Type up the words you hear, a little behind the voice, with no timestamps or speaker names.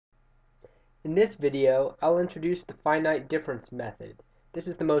In this video, I'll introduce the finite difference method. This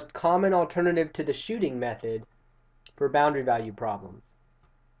is the most common alternative to the shooting method for boundary value problems.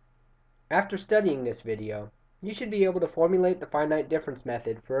 After studying this video, you should be able to formulate the finite difference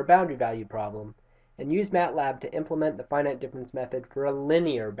method for a boundary value problem and use MATLAB to implement the finite difference method for a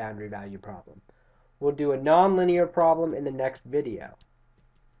linear boundary value problem. We'll do a nonlinear problem in the next video.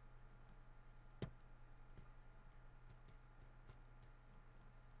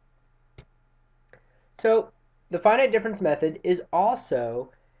 So the finite difference method is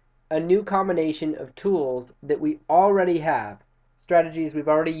also a new combination of tools that we already have, strategies we've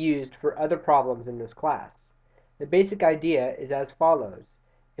already used for other problems in this class. The basic idea is as follows.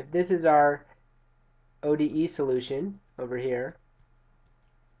 If this is our ODE solution over here,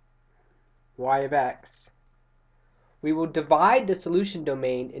 y of x, we will divide the solution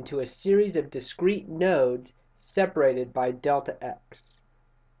domain into a series of discrete nodes separated by delta x.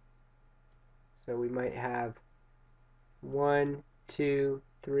 So we might have 1, 2,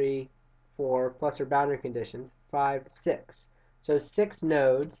 3, 4, plus our boundary conditions, 5, 6. So 6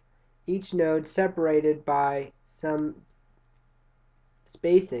 nodes, each node separated by some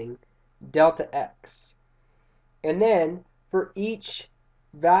spacing, delta x. And then for each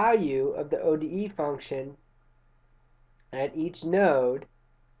value of the ODE function at each node,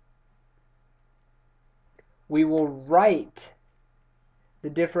 we will write the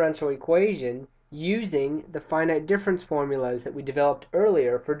differential equation using the finite difference formulas that we developed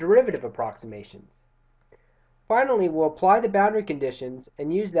earlier for derivative approximations. Finally, we'll apply the boundary conditions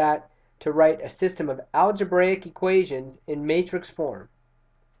and use that to write a system of algebraic equations in matrix form.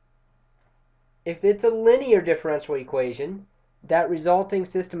 If it's a linear differential equation, that resulting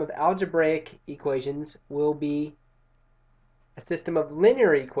system of algebraic equations will be a system of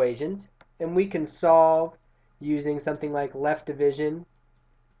linear equations, and we can solve using something like left division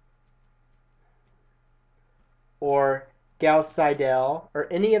or Gauss-Seidel,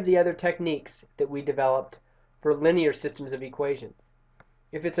 or any of the other techniques that we developed for linear systems of equations.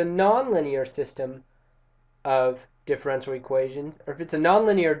 If it's a nonlinear system of differential equations, or if it's a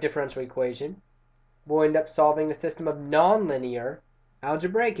nonlinear differential equation, we'll end up solving a system of nonlinear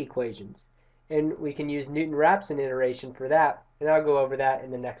algebraic equations. And we can use Newton-Raphson iteration for that, and I'll go over that in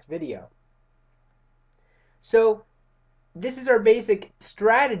the next video. So this is our basic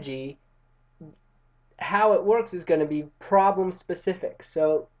strategy. How it works is going to be problem specific.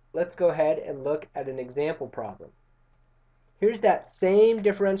 So let's go ahead and look at an example problem. Here's that same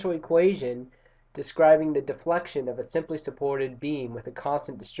differential equation describing the deflection of a simply supported beam with a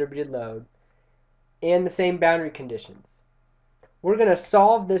constant distributed load and the same boundary conditions. We're going to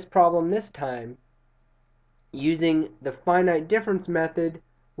solve this problem this time using the finite difference method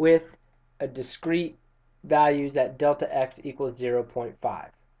with a discrete values at delta x equals 0.5.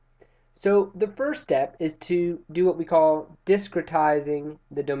 So the first step is to do what we call discretizing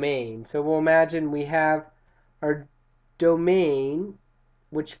the domain. So we'll imagine we have our domain,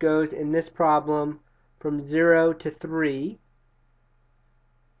 which goes in this problem from 0 to 3.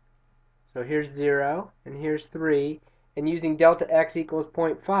 So here's 0, and here's 3. And using delta x equals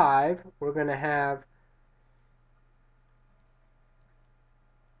 0.5, we're going to have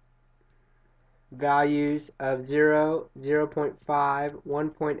values of 0, 0.5,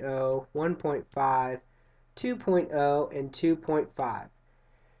 1.0, 1.5, 2.0, and 2.5.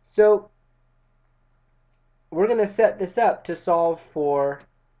 So we're going to set this up to solve for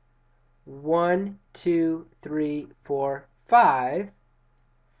 1, 2, 3, 4, 5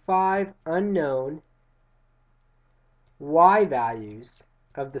 unknown y values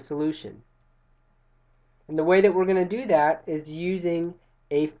of the solution. And the way that we're going to do that is using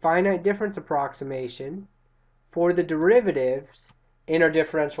a finite difference approximation for the derivatives in our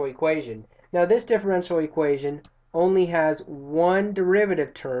differential equation. Now this differential equation only has one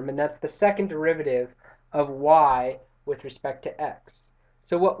derivative term, and that's the second derivative of y with respect to x.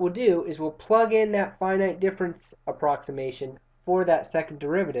 So what we'll do is we'll plug in that finite difference approximation for that second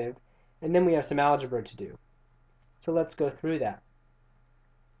derivative, and then we have some algebra to do. So let's go through that.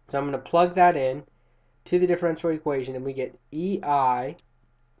 So I'm going to plug that in to the differential equation, and we get EI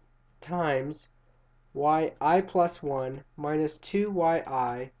times yi plus 1 minus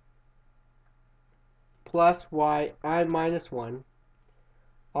 2yi plus yi minus 1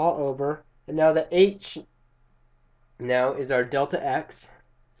 all over, and now the h now is our delta x,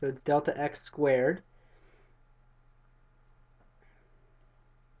 so it's delta x squared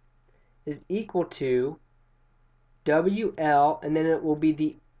is equal to WL, and then it will be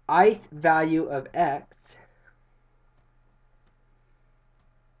the ith value of x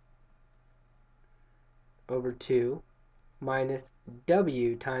over 2 minus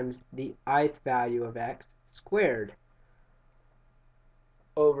w times the ith value of x squared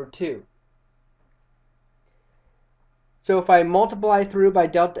over 2. So if I multiply through by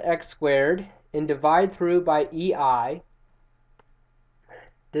delta x squared and divide through by ei,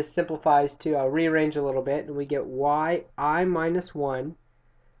 this simplifies to, I'll rearrange a little bit, and we get yi minus 1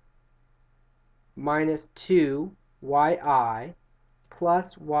 minus 2 yi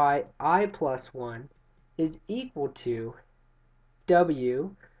plus yi plus 1 is equal to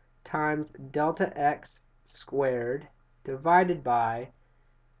w times delta x squared divided by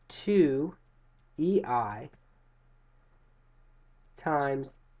 2 ei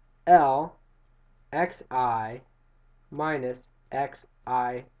times L xi minus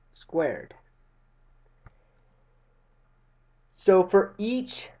xi squared. So for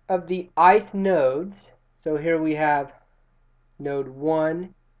each of the ith nodes, so here we have node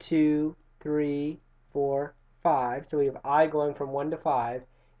 1, 2, 3, 4, 5, so we have I going from 1 to 5,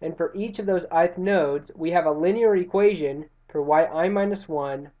 and for each of those ith nodes, we have a linear equation for yi minus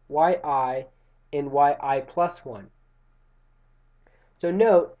 1, yi, and yi plus 1. So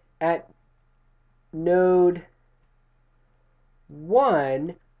note, at node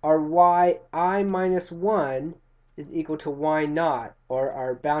 1, our yi minus 1 is equal to y naught, or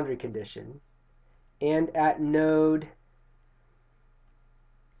our boundary condition. And at node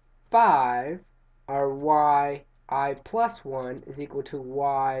 5, our yi plus 1 is equal to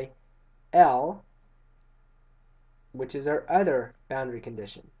yl, which is our other boundary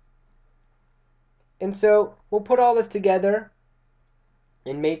condition. And so we'll put all this together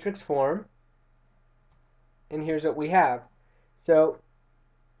in matrix form, and here's what we have. So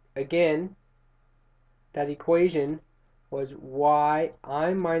again, that equation was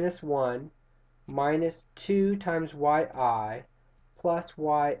yi minus 1 minus 2 times yi plus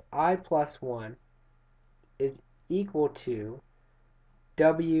yi plus 1 is equal to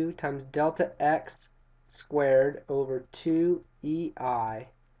w times delta x squared over 2 ei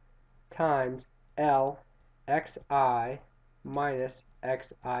times L xi minus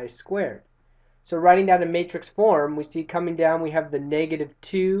xi squared. So writing down in matrix form, we see coming down we have the negative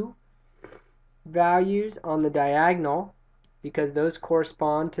 2 values on the diagonal because those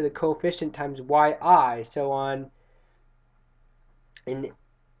correspond to the coefficient times yi. So in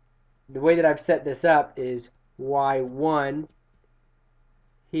the way that I've set this up is y1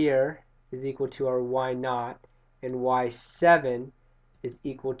 here is equal to our y naught, and y7 is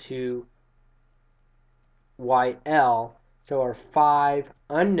equal to yl. So our 5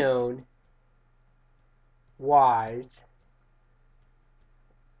 unknown y's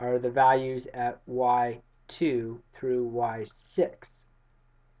are the values at y2 through y6.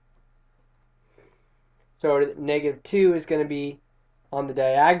 So negative 2 is going to be on the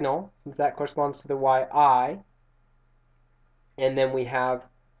diagonal, since that corresponds to the yi. And then we have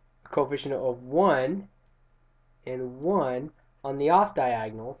a coefficient of 1 and 1 on the off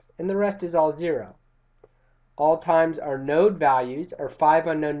diagonals, and the rest is all 0. All times our node values are 5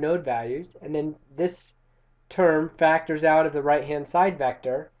 unknown node values, and then this term factors out of the right-hand side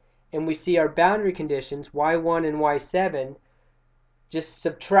vector, and we see our boundary conditions, y1 and y7, just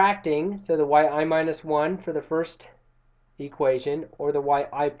subtracting, so the yi minus 1 for the first equation, or the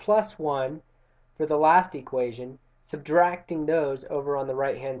yi plus 1 for the last equation, subtracting those over on the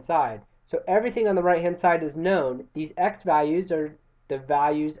right-hand side. So everything on the right-hand side is known. These x values are the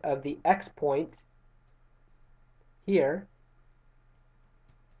values of the x points here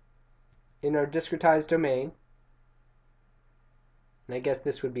in our discretized domain. And I guess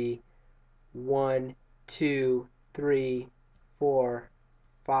this would be 1, 2, 3, 4,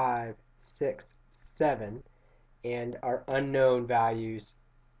 5, 6, 7. And our unknown values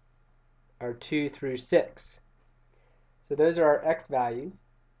are 2 through 6. So those are our x values.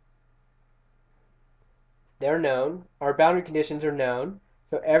 They're known. Our boundary conditions are known.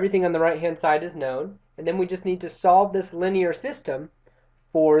 So everything on the right-hand side is known. And then we just need to solve this linear system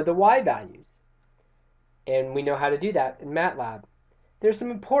for the y values. And we know how to do that in MATLAB. There's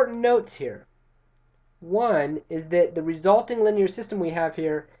some important notes here. One is that the resulting linear system we have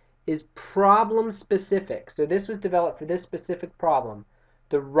here is problem specific. So this was developed for this specific problem.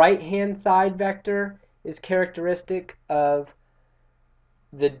 The right-hand side vector is characteristic of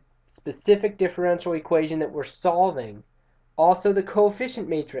the specific differential equation that we're solving. Also, the coefficient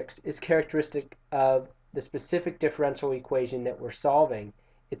matrix is characteristic of the specific differential equation that we're solving.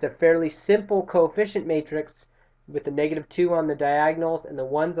 It's a fairly simple coefficient matrix with the negative 2 on the diagonals and the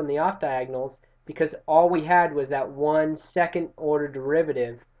 1s on the off diagonals, because all we had was that one second order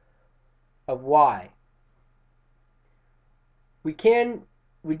derivative of y. We can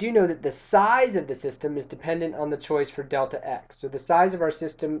we do know that the size of the system is dependent on the choice for delta x. So the size of our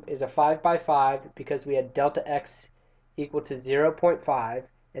system is a 5 by 5 because we had delta x equal to 0.5,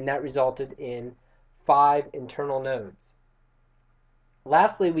 and that resulted in 5 internal nodes.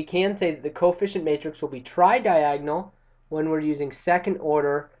 Lastly, we can say that the coefficient matrix will be tridiagonal when we're using second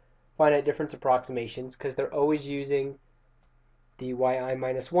order finite difference approximations, because they're always using the yi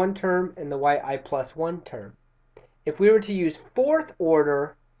minus 1 term and the yi plus 1 term. If we were to use fourth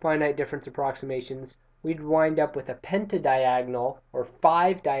order finite difference approximations, we'd wind up with a pentadiagonal or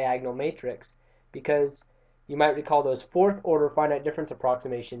 5 diagonal matrix, because you might recall those fourth order finite difference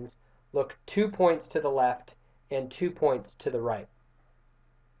approximations look 2 points to the left and 2 points to the right.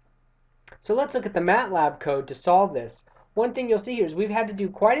 So let's look at the MATLAB code to solve this. One thing you'll see here is we've had to do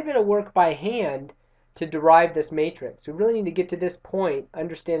quite a bit of work by hand to derive this matrix. We really need to get to this point,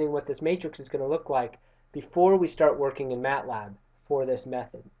 understanding what this matrix is going to look like, before we start working in MATLAB for this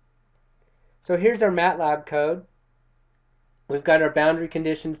method. So here's our MATLAB code. We've got our boundary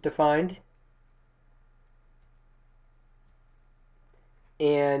conditions defined.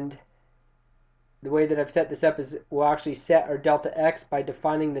 And the way that I've set this up is we'll actually set our delta x by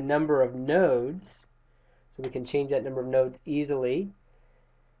defining the number of nodes. So we can change that number of nodes easily.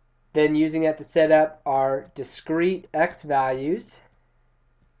 Then using that to set up our discrete x values.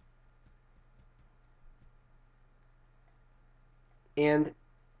 And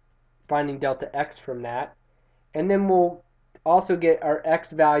finding delta x from that. And then we'll also get our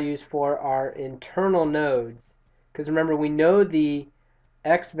x values for our internal nodes. Because remember, we know the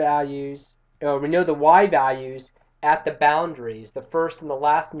x values, or we know the y values at the boundaries. The first and the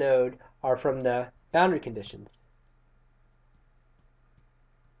last node are from the boundary conditions.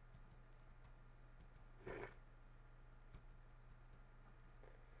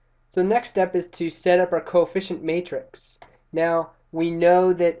 So next step is to set up our coefficient matrix. Now, we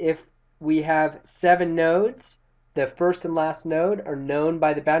know that if we have 7 nodes, the first and last node are known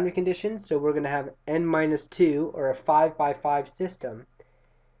by the boundary conditions, so we're going to have n-2, or a 5 by 5 system.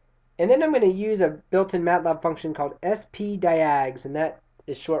 And then I'm going to use a built-in MATLAB function called spdiags, and that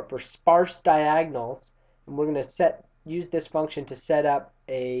is short for sparse diagonals. And we're going to use this function to set up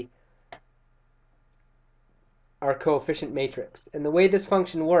our coefficient matrix. And the way this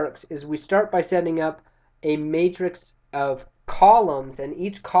function works is we start by setting up a matrix of columns, and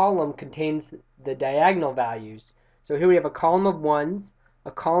each column contains the diagonal values. So here we have a column of 1s,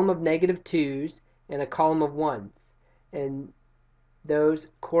 a column of -2s, and a column of 1s. And those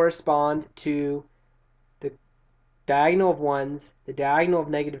correspond to the diagonal of 1s, the diagonal of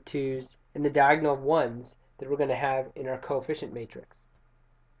 -2s, and the diagonal of 1s that we're going to have in our coefficient matrix.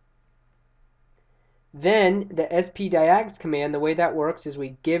 Then the spdiags command, the way that works is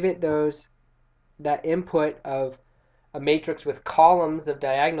we give it that input of a matrix with columns of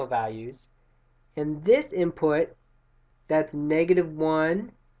diagonal values, and this input, that's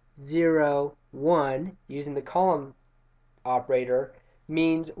 -1, 0, 1, using the column operator,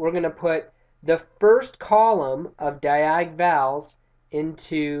 means we're going to put the first column of diag vals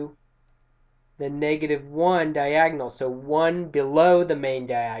into the -1 diagonal, so 1 below the main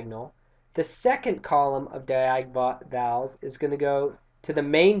diagonal. The second column of diag vals is going to go to the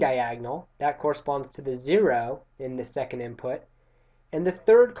main diagonal. That corresponds to the 0 in the second input. And the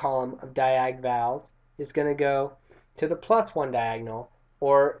third column of diag vals is going to go to the +1 diagonal,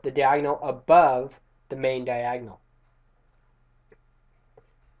 or the diagonal above the main diagonal.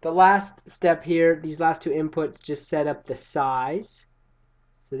 The last step here, these last two inputs just set up the size.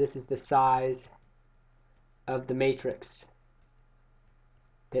 So this is the size of the matrix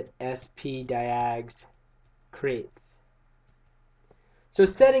that spdiags creates. So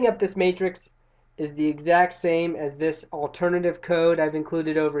setting up this matrix is the exact same as this alternative code I've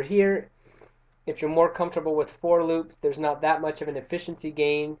included over here. If you're more comfortable with for loops, there's not that much of an efficiency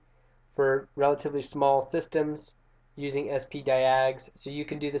gain for relatively small systems using spdiags. So you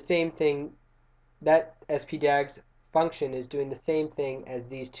can do the same thing. That spdiags function is doing the same thing as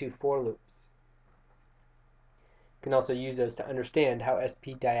these two for loops. You can also use those to understand how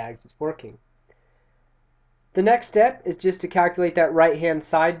spdiags is working. The next step is just to calculate that right-hand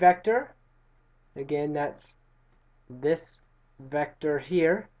side vector. Again, that's this vector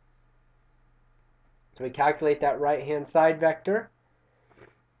here. So we calculate that right-hand side vector.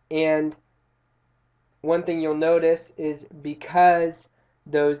 And one thing you'll notice is because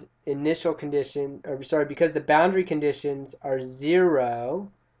those initial conditions, because the boundary conditions are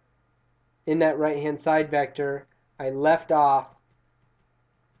 0 in that right-hand side vector, I left off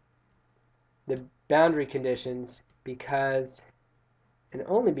the boundary conditions because, and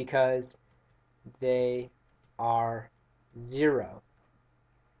only because, they are 0.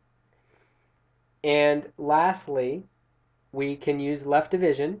 And lastly, we can use left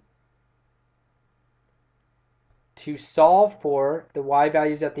division to solve for the y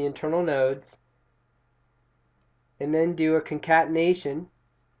values at the internal nodes, and then do a concatenation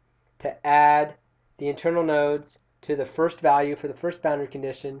to add the internal nodes to the first value for the first boundary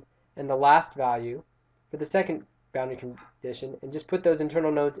condition and the last value for the second boundary condition, and just put those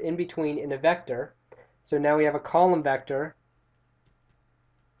internal nodes in between in a vector. So now we have a column vector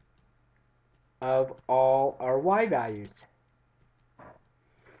of all our y values.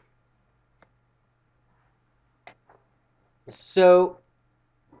 So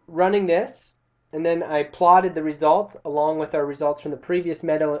running this, and then I plotted the results along with our results from the previous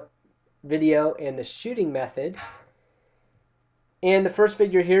video and the shooting method. And the first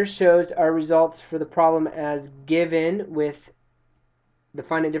figure here shows our results for the problem as given with the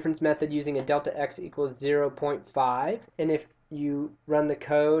finite difference method using a delta x equals 0.5. And if you run the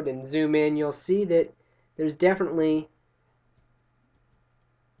code and zoom in, you'll see that there's definitely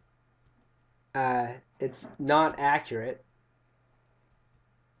it's not accurate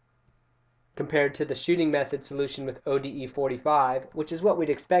compared to the shooting method solution with ODE 45, which is what we'd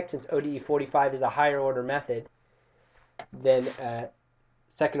expect since ODE 45 is a higher order method than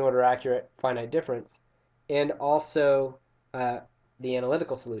second order accurate finite difference, and also the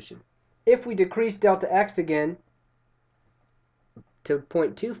analytical solution. If we decrease delta x again to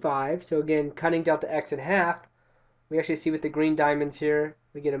 0.25, so again cutting delta x in half, we actually see with the green diamonds here,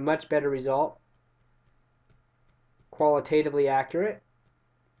 we get a much better result, qualitatively accurate.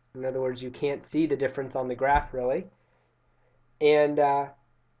 In other words, you can't see the difference on the graph really. And that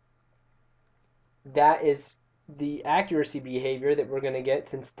is the accuracy behavior that we're going to get,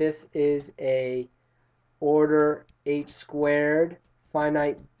 since this is a order h squared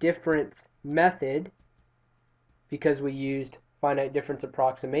finite difference method, because we used finite difference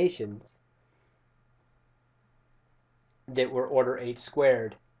approximations that were order h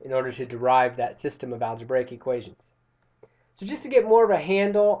squared in order to derive that system of algebraic equations. So just to get more of a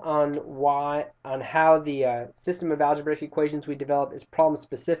handle on how the system of algebraic equations we develop is problem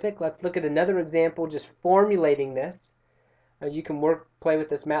specific, let's look at another example just formulating this. You can play with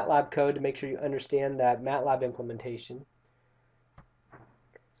this MATLAB code to make sure you understand that MATLAB implementation.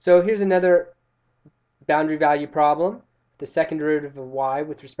 So here's another boundary value problem. The second derivative of y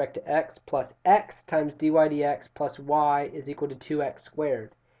with respect to x plus x times dy dx plus y is equal to 2x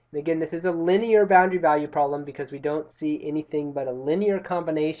squared. And again, this is a linear boundary value problem because we don't see anything but a linear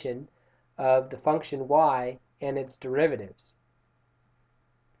combination of the function y and its derivatives.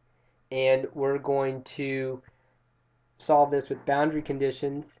 And we're going to solve this with boundary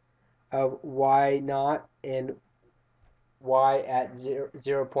conditions of y naught and y at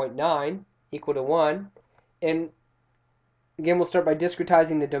 0.9 equal to 1. And again, we'll start by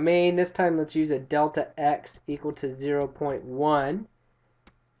discretizing the domain. This time, let's use a delta x equal to 0.1.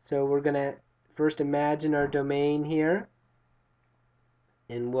 So we're going to first imagine our domain here,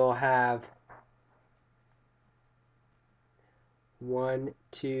 and we'll have 1,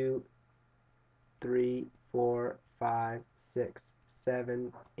 2, 3, 4, 5, 6,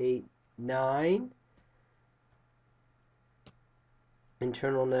 7, 8, 9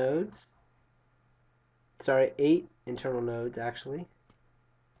 internal nodes. Sorry, 8 internal nodes actually.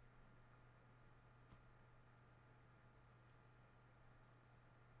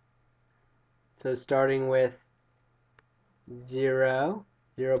 So starting with 0,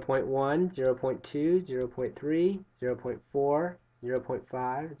 0.1, 0.2, 0.3, 0.4,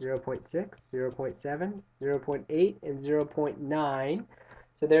 0.5, 0.6, 0.7, 0.8, and 0.9.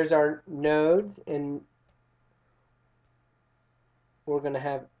 So there's our nodes, and we're going to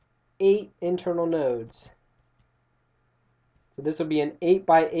have 8 internal nodes. So this will be an 8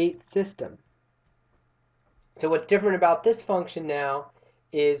 by 8 system. So what's different about this function now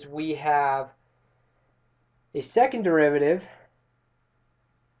is we have a second derivative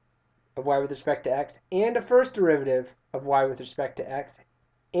of y with respect to x and a first derivative of y with respect to x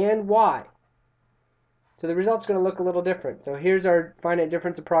and y. So the result's going to look a little different. So here's our finite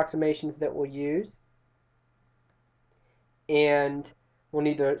difference approximations that we'll use. And we'll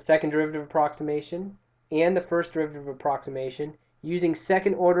need the second derivative approximation and the first derivative approximation using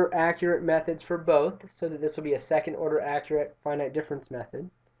second order accurate methods for both, so that this will be a second order accurate finite difference method.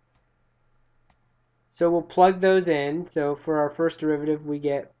 So we'll plug those in. So for our first derivative we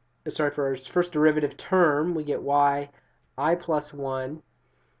get, for our first derivative term we get y I plus 1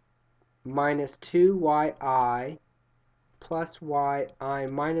 minus 2yi plus yi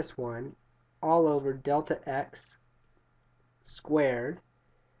minus 1 all over delta x squared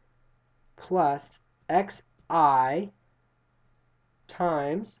plus xi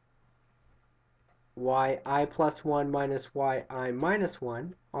times yi plus 1 minus yi minus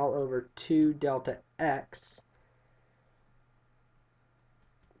 1 all over 2 delta x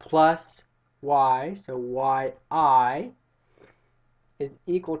plus y, so yi is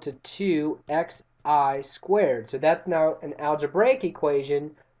equal to 2xi squared. So that's now an algebraic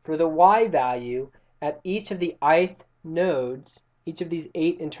equation for the y value at each of the ith nodes, each of these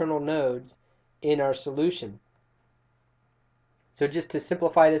 8 internal nodes in our solution. So just to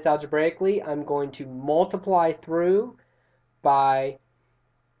simplify this algebraically, I'm going to multiply through by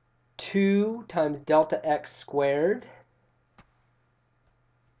 2 times delta x squared.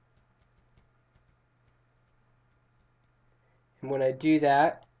 And when I do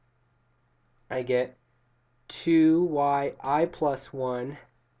that, I get 2yi plus 1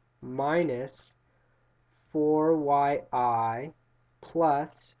 minus 4yi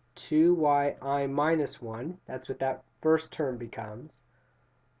plus 2yi minus 1, that's what that first term becomes,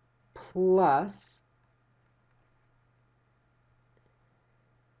 plus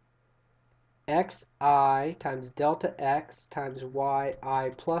xi times delta x times yi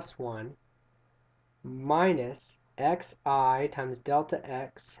plus 1 minus xi times delta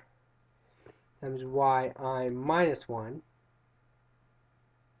x times yi minus 1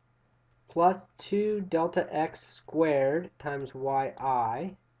 plus 2 delta x squared times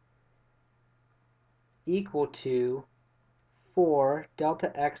yi equal to 4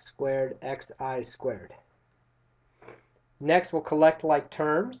 delta x squared xi squared. Next, we'll collect like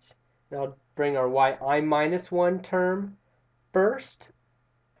terms. I'll bring our yi minus 1 term first.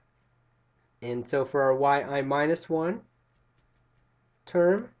 And so for our yi minus 1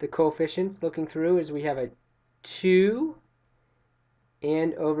 term, the coefficients looking through is we have a 2,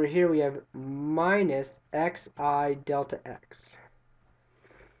 and over here we have minus xi delta x.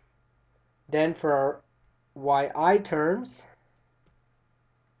 Then for our yi terms,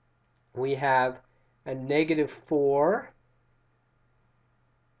 we have a negative 4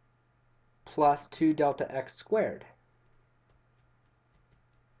 plus 2 delta x squared.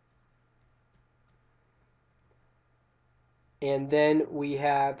 And then we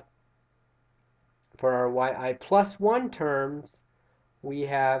have, for our yi plus 1 terms, we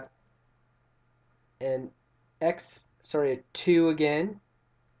have a 2 again,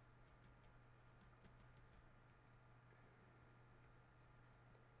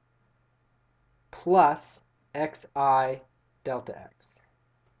 plus xi delta x.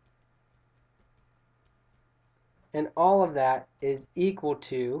 And all of that is equal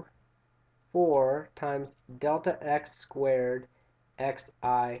to 4 times delta x squared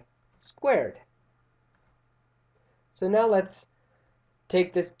xi squared. So now let's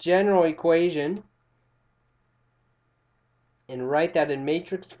take this general equation and write that in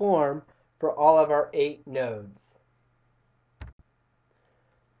matrix form for all of our 8 nodes.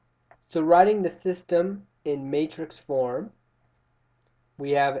 So writing the system in matrix form,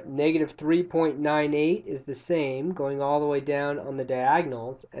 we have negative 3.98 is the same, going all the way down on the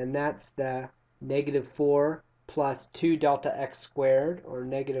diagonals, and that's the negative 4 plus 2 delta x squared, or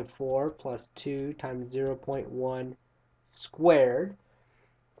negative 4 plus 2 times 0.1 squared.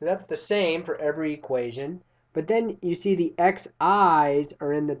 So that's the same for every equation. But then you see the xi's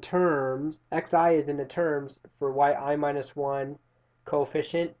are in the terms, xi is in the terms for yi minus 1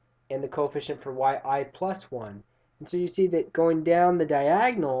 coefficient and the coefficient for yi plus 1. And so you see that going down the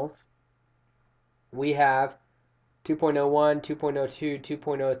diagonals, we have 2.01, 2.02,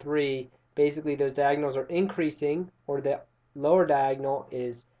 2.03. Basically, those diagonals are increasing, or the lower diagonal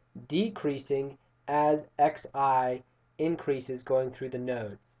is decreasing as xi increases going through the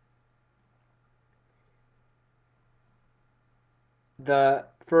nodes. The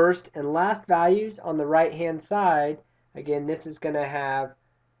first and last values on the right-hand side, again, this is going to have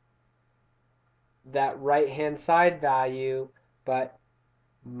that right-hand side value, but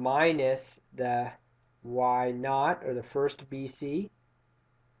minus the y naught, or the first BC,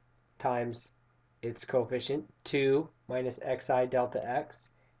 times its coefficient, 2 minus xi delta x.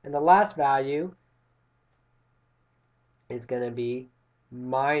 And the last value is going to be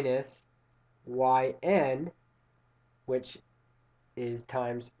minus yn, which is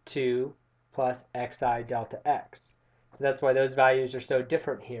times 2 plus xi delta x. So that's why those values are so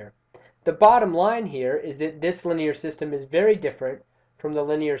different here. The bottom line here is that this linear system is very different from the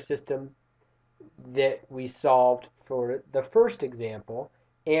linear system that we solved for the first example,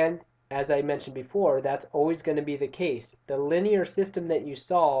 and as I mentioned before, that's always going to be the case. The linear system that you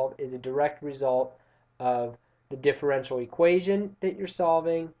solve is a direct result of the differential equation that you're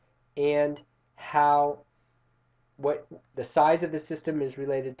solving, and what the size of the system is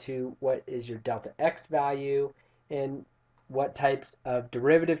related to what is your delta x value, and what types of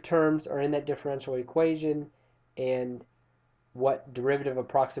derivative terms are in that differential equation, and what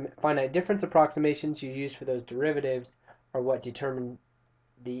finite difference approximations you use for those derivatives are what determine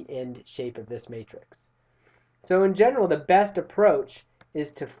the end shape of this matrix. So in general, the best approach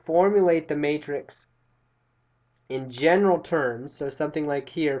is to formulate the matrix in general terms, so something like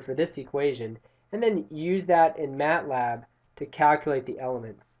here for this equation, and then use that in MATLAB to calculate the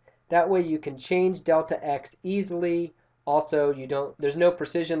elements. That way you can change delta x easily. Also, there's no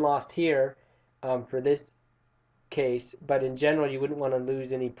precision lost here for this case, but in general you wouldn't want to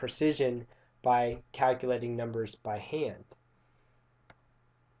lose any precision by calculating numbers by hand.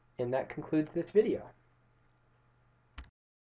 And that concludes this video.